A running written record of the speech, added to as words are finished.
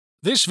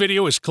This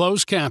video is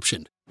closed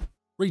captioned.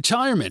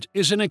 Retirement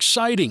is an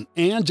exciting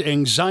and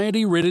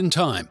anxiety-ridden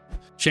time.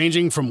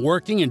 Changing from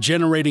working and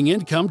generating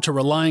income to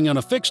relying on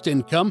a fixed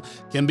income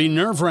can be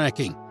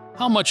nerve-wracking.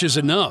 How much is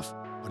enough?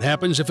 What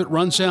happens if it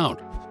runs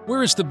out?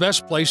 Where is the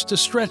best place to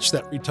stretch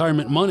that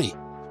retirement money?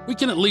 We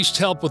can at least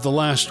help with the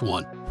last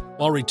one.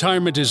 While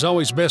retirement is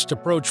always best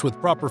approached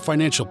with proper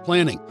financial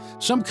planning,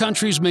 some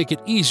countries make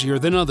it easier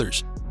than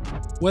others.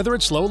 Whether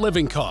it's low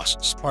living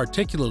costs,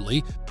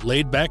 particularly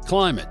laid-back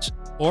climates,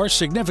 or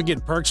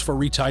significant perks for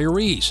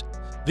retirees,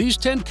 these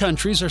 10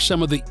 countries are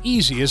some of the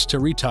easiest to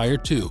retire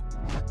to.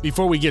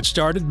 Before we get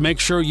started, make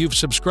sure you've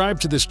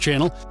subscribed to this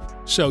channel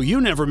so you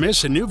never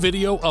miss a new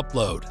video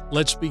upload.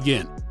 Let's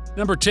begin.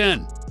 Number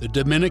 10. The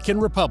Dominican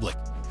Republic.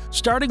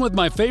 Starting with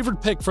my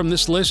favorite pick from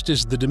this list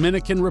is the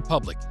Dominican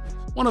Republic,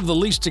 one of the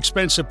least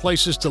expensive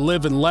places to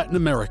live in Latin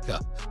America.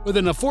 With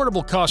an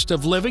affordable cost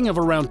of living of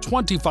around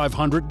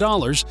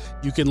 $2,500,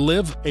 you can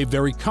live a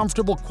very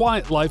comfortable,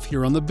 quiet life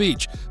here on the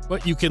beach,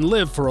 but you can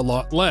live for a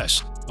lot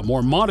less, a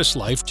more modest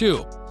life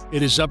too.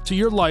 It is up to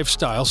your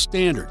lifestyle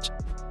standards.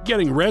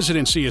 Getting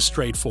residency is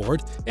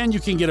straightforward, and you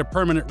can get a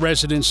permanent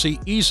residency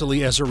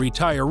easily as a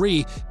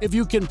retiree if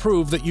you can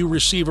prove that you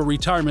receive a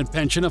retirement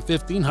pension of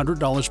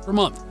 $1,500 per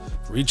month.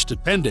 For each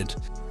dependent,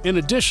 an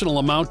additional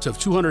amount of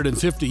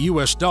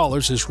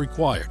 $250 is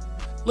required.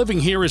 Living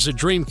here is a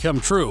dream come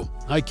true.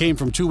 I came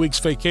from 2 weeks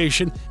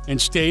vacation and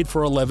stayed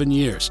for 11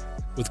 years.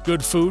 With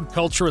good food,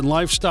 culture, and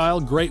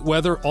lifestyle, great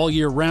weather all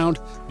year round,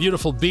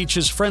 beautiful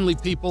beaches, friendly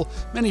people,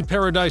 many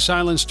paradise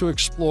islands to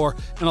explore,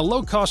 and a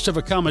low cost of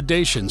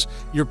accommodations,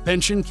 your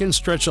pension can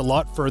stretch a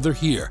lot further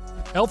here.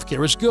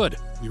 Healthcare is good.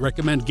 We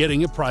recommend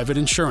getting a private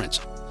insurance.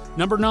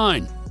 Number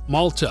 9.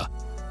 Malta.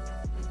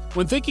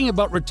 When thinking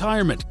about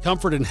retirement,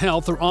 comfort and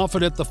health are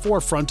often at the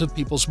forefront of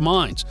people's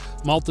minds.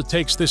 Malta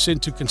takes this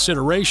into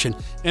consideration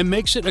and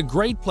makes it a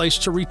great place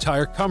to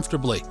retire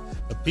comfortably.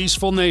 A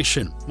peaceful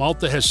nation,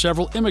 Malta has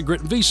several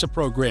immigrant visa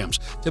programs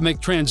to make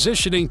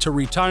transitioning to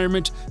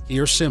retirement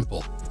here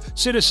simple.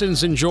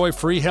 Citizens enjoy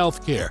free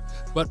health care,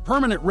 but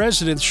permanent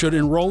residents should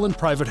enroll in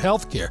private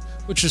health care,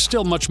 which is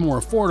still much more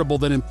affordable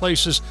than in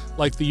places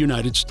like the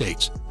United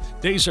States.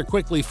 Days are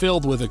quickly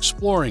filled with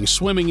exploring,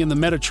 swimming in the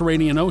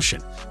Mediterranean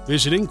Ocean,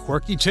 visiting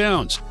quirky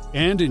towns,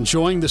 and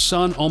enjoying the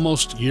sun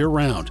almost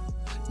year-round.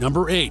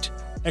 Number 8.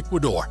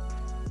 Ecuador.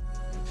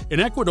 In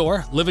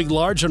Ecuador, living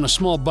large on a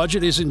small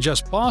budget isn't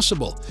just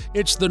possible,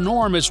 it's the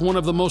norm as one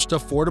of the most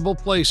affordable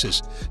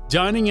places.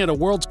 Dining at a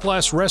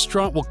world-class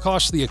restaurant will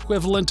cost the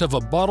equivalent of a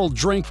bottled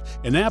drink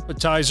and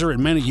appetizer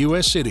in many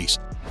U.S. cities.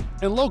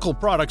 And local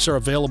products are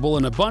available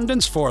in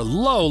abundance for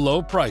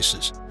low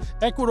prices.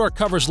 Ecuador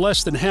covers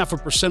less than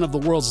 0.5% of the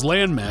world's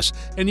landmass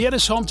and yet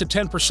is home to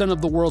 10%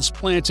 of the world's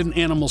plant and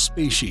animal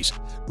species.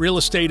 Real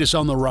estate is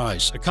on the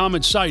rise. A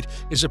common sight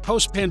is a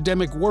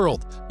post-pandemic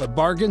world, but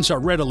bargains are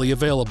readily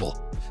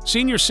available.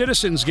 Senior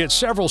citizens get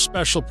several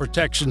special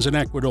protections in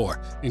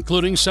Ecuador,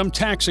 including some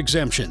tax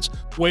exemptions,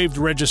 waived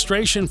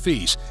registration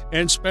fees,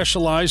 and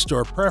specialized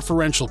or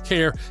preferential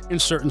care in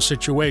certain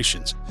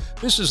situations.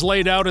 This is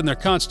laid out in their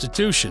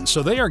constitution,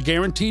 so they are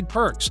guaranteed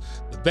perks.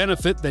 The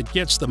benefit that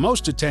gets the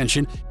most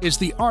attention is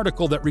the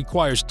article that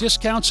requires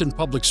discounts in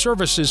public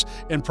services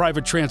and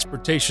private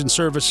transportation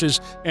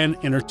services and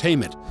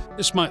entertainment.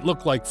 This might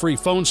look like free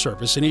phone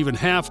service and even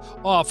half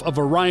off a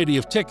variety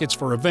of tickets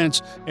for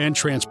events and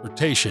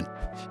transportation.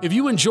 If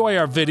you enjoy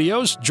our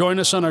videos, join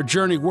us on our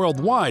journey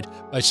worldwide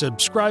by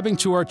subscribing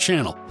to our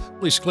channel.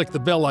 Please click the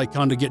bell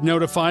icon to get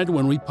notified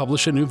when we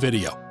publish a new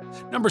video.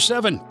 Number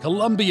 7.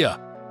 Colombia.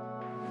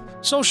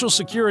 Social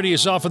Security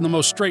is often the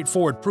most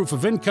straightforward proof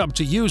of income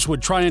to use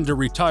when trying to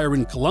retire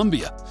in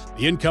Colombia.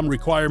 The income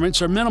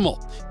requirements are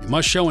minimal. You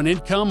must show an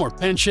income or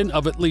pension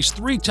of at least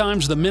 3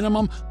 times the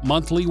minimum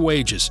monthly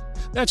wages.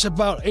 That's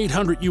about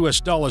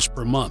 $800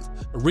 per month,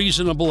 a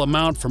reasonable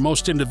amount for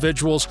most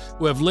individuals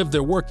who have lived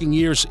their working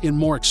years in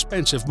more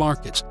expensive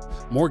markets.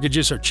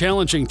 Mortgages are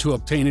challenging to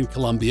obtain in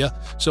Colombia,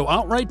 so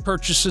outright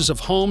purchases of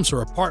homes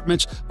or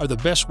apartments are the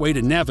best way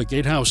to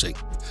navigate housing.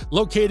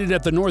 Located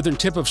at the northern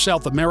tip of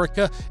South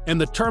America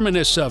and the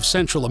terminus of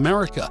Central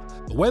America,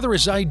 the weather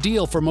is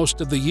ideal for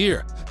most of the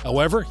year.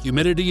 However,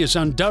 humidity is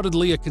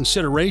undoubtedly a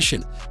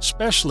consideration,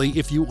 especially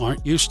if you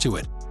aren't used to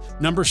it.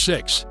 Number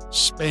 6.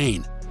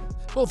 Spain.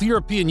 Both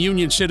European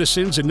Union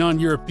citizens and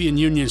non-European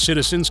Union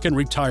citizens can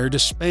retire to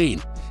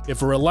Spain.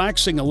 If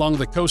relaxing along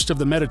the coast of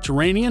the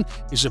Mediterranean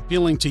is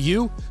appealing to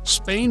you,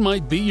 Spain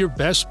might be your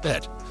best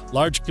bet.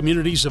 Large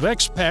communities of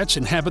expats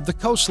inhabit the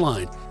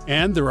coastline,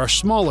 and there are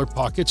smaller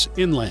pockets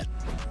inland.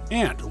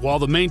 And while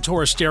the main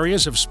tourist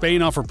areas of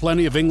Spain offer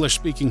plenty of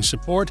English-speaking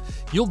support,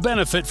 you'll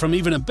benefit from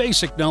even a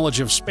basic knowledge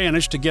of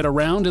Spanish to get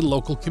around in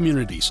local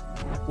communities.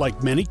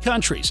 Like many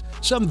countries,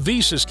 some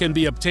visas can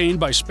be obtained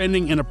by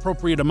spending an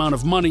appropriate amount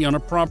of money on a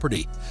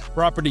property.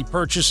 Property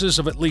purchases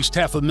of at least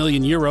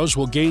 €500,000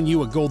 will gain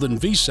you a golden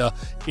visa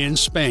in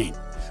Spain.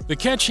 The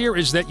catch here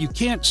is that you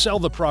can't sell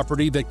the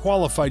property that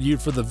qualified you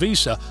for the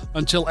visa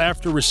until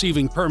after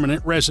receiving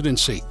permanent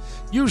residency,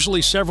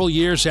 usually several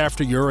years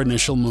after your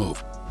initial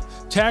move.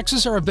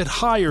 Taxes are a bit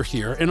higher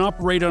here and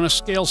operate on a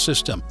scale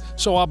system,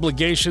 so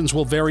obligations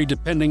will vary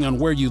depending on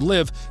where you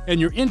live and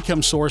your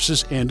income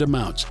sources and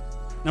amounts.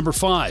 Number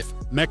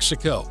 5.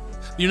 Mexico.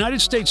 The United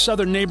States'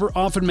 southern neighbor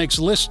often makes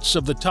lists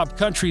of the top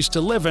countries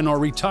to live in or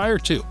retire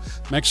to.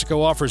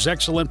 Mexico offers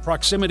excellent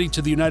proximity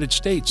to the United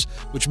States,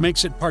 which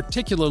makes it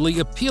particularly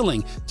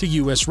appealing to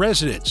U.S.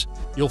 residents.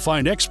 You'll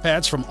find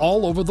expats from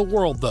all over the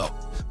world, though.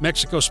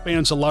 Mexico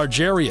spans a large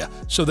area,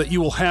 so that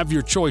you will have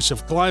your choice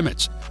of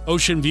climates.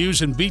 Ocean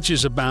views and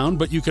beaches abound,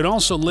 but you can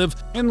also live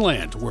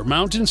inland, where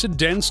mountains and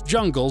dense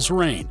jungles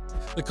reign.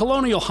 The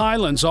Colonial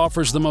Highlands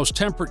offers the most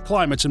temperate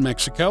climates in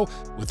Mexico,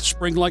 with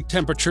spring-like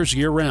temperatures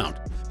year-round.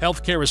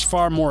 Healthcare is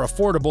far more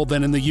affordable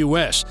than in the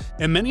U.S.,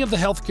 and many of the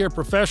healthcare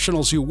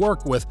professionals you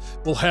work with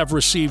will have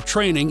received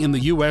training in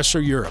the U.S.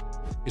 or Europe.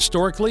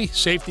 Historically,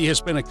 safety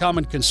has been a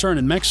common concern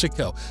in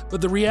Mexico,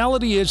 but the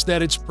reality is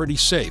that it's pretty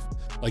safe.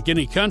 Like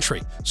any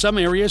country, some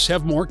areas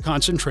have more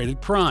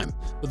concentrated crime,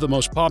 but the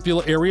most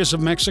populous areas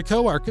of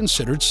Mexico are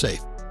considered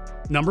safe.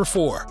 Number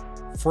 4.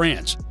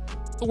 France.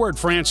 The word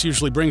France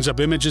usually brings up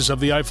images of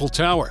the Eiffel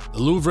Tower, the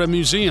Louvre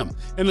Museum,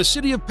 and the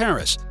city of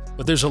Paris,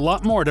 but there's a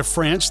lot more to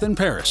France than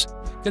Paris.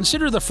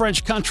 Consider the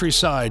French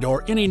countryside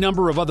or any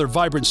number of other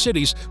vibrant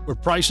cities where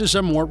prices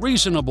are more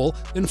reasonable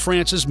than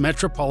France's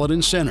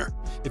metropolitan center.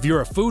 If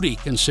you're a foodie,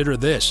 consider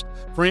this.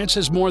 France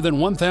has more than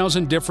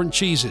 1,000 different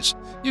cheeses.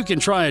 You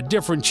can try a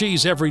different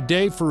cheese every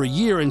day for a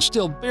year and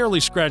still barely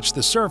scratch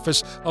the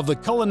surface of the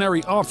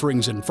culinary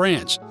offerings in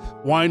France.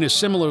 Wine is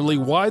similarly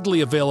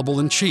widely available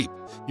and cheap.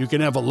 You can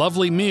have a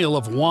lovely meal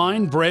of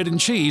wine, bread, and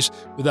cheese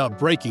without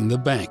breaking the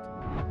bank.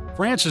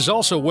 France is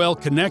also well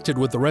connected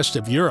with the rest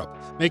of Europe,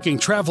 making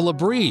travel a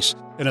breeze,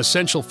 an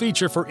essential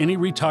feature for any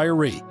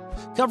retiree.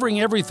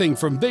 Covering everything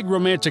from big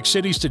romantic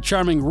cities to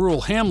charming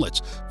rural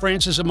hamlets,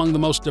 France is among the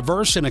most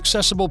diverse and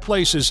accessible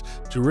places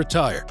to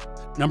retire.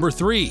 Number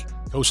 3.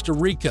 Costa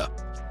Rica.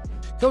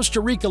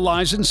 Costa Rica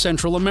lies in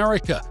Central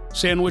America,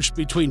 sandwiched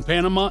between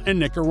Panama and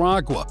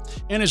Nicaragua,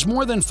 and is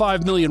more than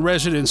 5 million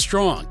residents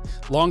strong.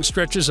 Long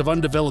stretches of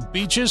undeveloped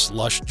beaches,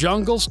 lush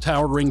jungles,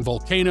 towering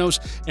volcanoes,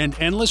 and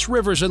endless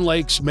rivers and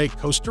lakes make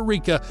Costa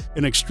Rica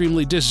an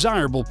extremely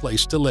desirable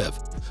place to live.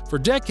 For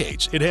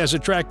decades, it has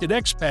attracted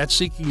expats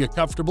seeking a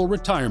comfortable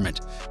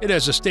retirement. It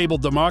has a stable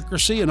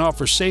democracy and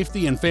offers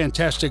safety and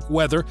fantastic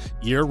weather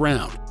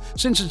year-round.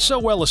 Since it's so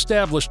well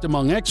established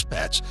among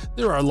expats,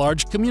 there are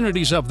large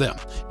communities of them,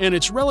 and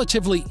it's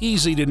relatively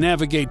easy to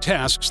navigate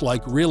tasks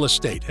like real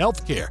estate,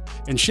 healthcare,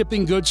 and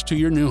shipping goods to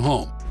your new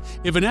home.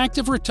 If an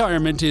active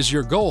retirement is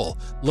your goal,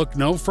 look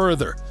no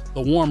further.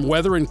 The warm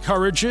weather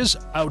encourages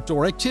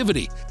outdoor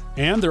activity,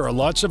 and there are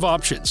lots of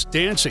options: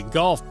 dancing,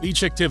 golf,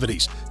 beach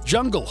activities,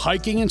 jungle,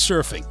 hiking, and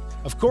surfing.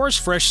 Of course,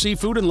 fresh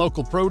seafood and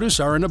local produce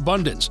are in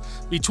abundance.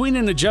 Between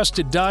an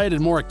adjusted diet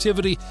and more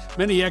activity,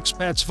 many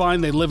expats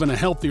find they live in a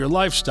healthier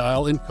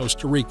lifestyle in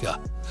Costa Rica.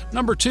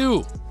 Number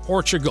 2.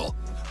 Portugal.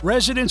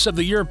 Residents of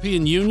the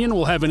European Union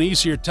will have an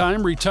easier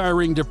time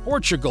retiring to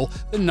Portugal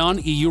than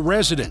non-EU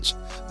residents.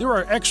 There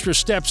are extra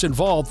steps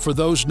involved for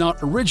those not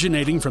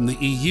originating from the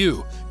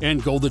EU,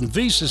 and golden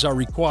visas are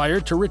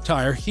required to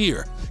retire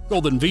here.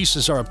 Golden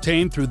visas are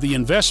obtained through the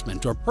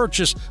investment or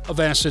purchase of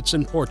assets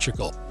in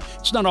Portugal.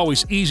 It's not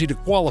always easy to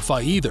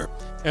qualify either.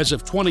 As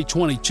of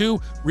 2022,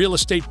 real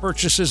estate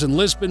purchases in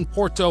Lisbon,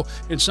 Porto,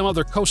 and some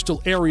other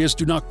coastal areas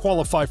do not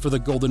qualify for the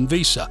golden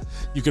visa.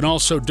 You can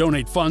also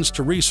donate funds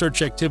to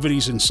research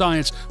activities in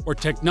science or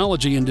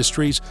technology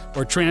industries,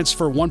 or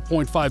transfer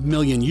 1.5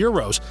 million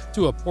euros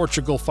to a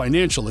Portugal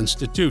financial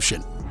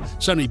institution.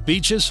 Sunny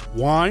beaches,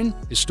 wine,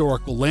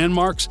 historical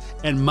landmarks,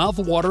 and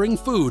mouth-watering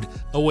food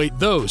await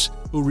those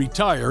who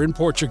retire in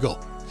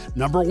Portugal.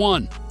 Number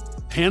 1.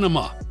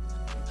 Panama.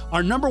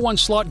 Our number 1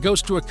 slot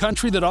goes to a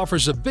country that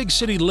offers a big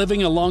city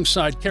living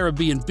alongside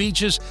Caribbean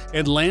beaches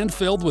and land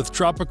filled with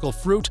tropical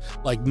fruit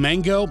like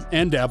mango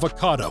and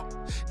avocado.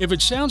 If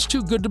it sounds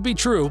too good to be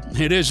true,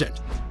 it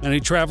isn't. Many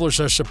travelers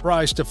are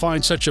surprised to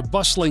find such a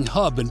bustling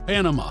hub in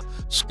Panama.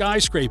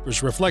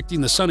 Skyscrapers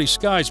reflecting the sunny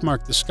skies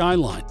mark the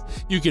skyline.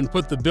 You can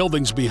put the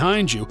buildings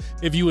behind you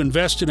if you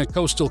invest in a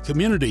coastal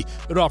community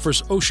that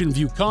offers ocean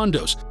view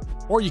condos.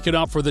 Or you can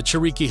opt for the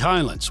Chiriqui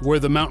Highlands, where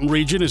the mountain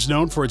region is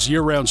known for its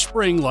year-round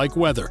spring-like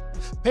weather.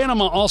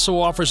 Panama also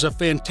offers a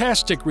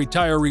fantastic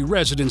retiree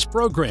residence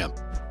program,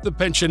 the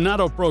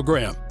Pensionado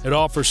program. It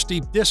offers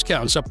steep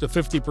discounts up to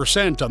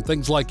 50% on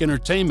things like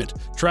entertainment,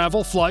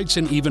 travel, flights,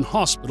 and even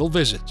hospital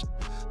visits.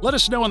 Let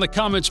us know in the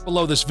comments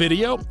below this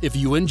video if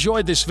you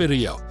enjoyed this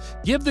video.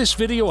 Give this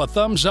video a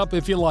thumbs up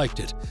if you liked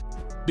it.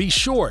 Be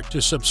sure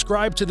to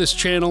subscribe to this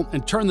channel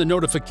and turn the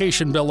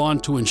notification bell on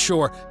to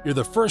ensure you're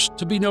the first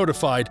to be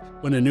notified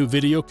when a new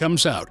video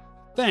comes out.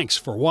 Thanks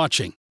for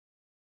watching.